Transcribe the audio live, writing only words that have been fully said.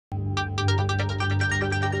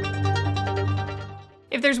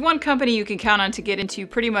If there's one company you can count on to get into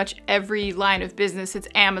pretty much every line of business, it's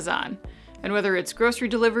Amazon. And whether it's grocery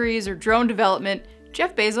deliveries or drone development,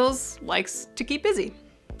 Jeff Bezos likes to keep busy.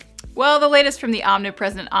 Well, the latest from the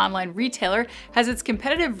omnipresent online retailer has its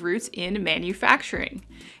competitive roots in manufacturing.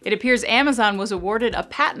 It appears Amazon was awarded a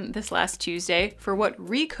patent this last Tuesday for what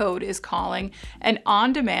Recode is calling an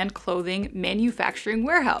on-demand clothing manufacturing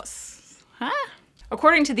warehouse. Huh?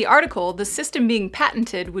 According to the article, the system being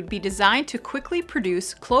patented would be designed to quickly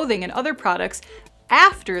produce clothing and other products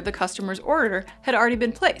after the customer's order had already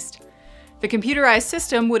been placed. The computerized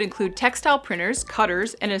system would include textile printers,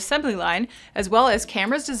 cutters, and an assembly line, as well as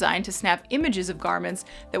cameras designed to snap images of garments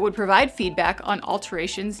that would provide feedback on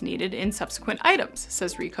alterations needed in subsequent items,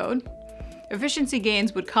 says Recode. Efficiency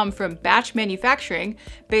gains would come from batch manufacturing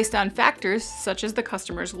based on factors such as the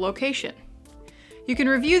customer's location. You can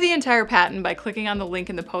review the entire patent by clicking on the link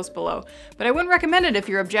in the post below, but I wouldn't recommend it if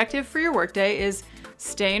your objective for your workday is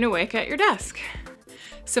staying awake at your desk.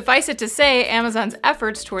 Suffice it to say, Amazon's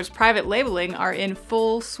efforts towards private labeling are in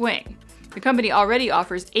full swing. The company already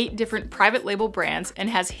offers 8 different private label brands and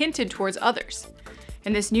has hinted towards others.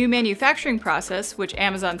 And this new manufacturing process, which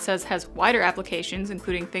Amazon says has wider applications,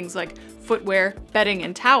 including things like footwear, bedding,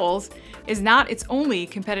 and towels, is not its only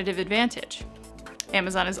competitive advantage.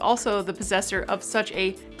 Amazon is also the possessor of such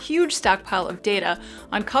a huge stockpile of data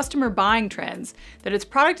on customer buying trends that its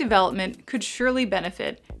product development could surely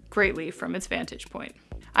benefit greatly from its vantage point.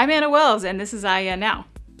 I'm Anna Wells, and this is IEN Now.